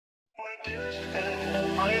I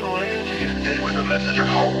am writing to you today with a message of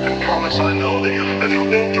hope and promise. I know that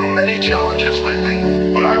you've been through many challenges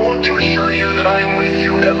lately, but I want to assure you that I am with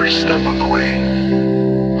you every step of the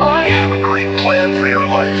way. I have a great plan for your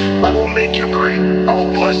life. I will make you great. I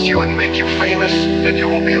will bless you and make you famous, and you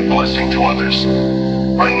will be a blessing to others.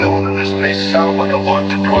 I know that this may sound like a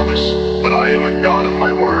lot to promise, but I am a God of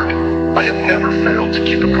my word. I have never failed to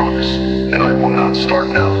keep a promise, and I will not start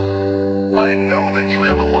now. I know that you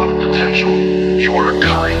have a lot of potential. You are a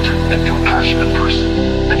kind and compassionate person,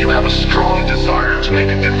 and you have a strong desire to make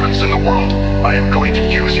a difference in the world. I am going to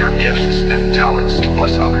use your gifts and talents to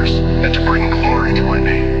bless others and to bring glory to my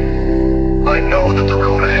name. I know that the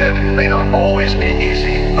road ahead may not always be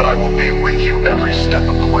easy, but I will be with you every step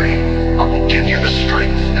of the way. I will give you the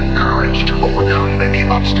strength and courage to overcome any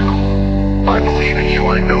obstacle. I believe in you.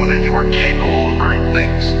 I know that you are capable of great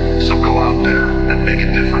things. So go out there and make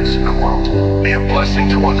a difference in the world. Be a blessing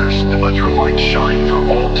to others and let your light shine for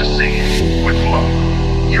all to see. With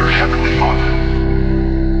love, your Heavenly Father.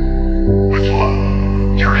 With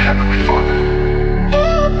love, your Heavenly Father.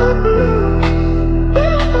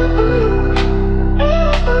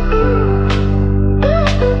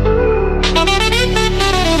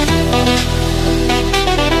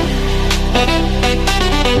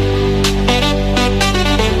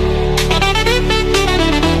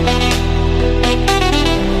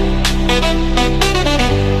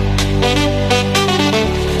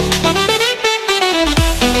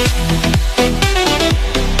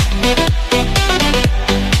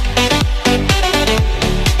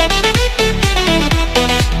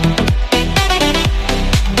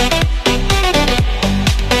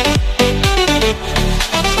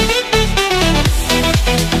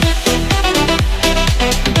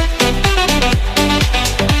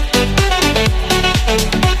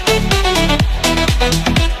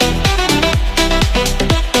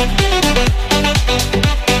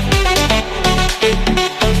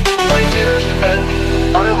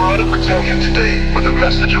 Today with a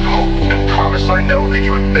message of hope and promise. I know that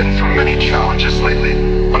you have been through many challenges lately,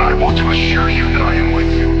 but I want to assure you that I am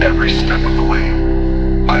with you every step of the way.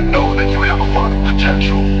 I know that you have a lot of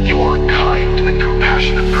potential. You are a kind and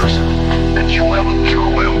compassionate person, and you have a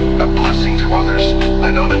true will, a blessing to others.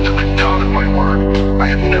 I know that to the God of my word, I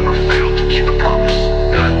have never failed to keep a promise,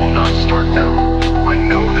 and I will not start now.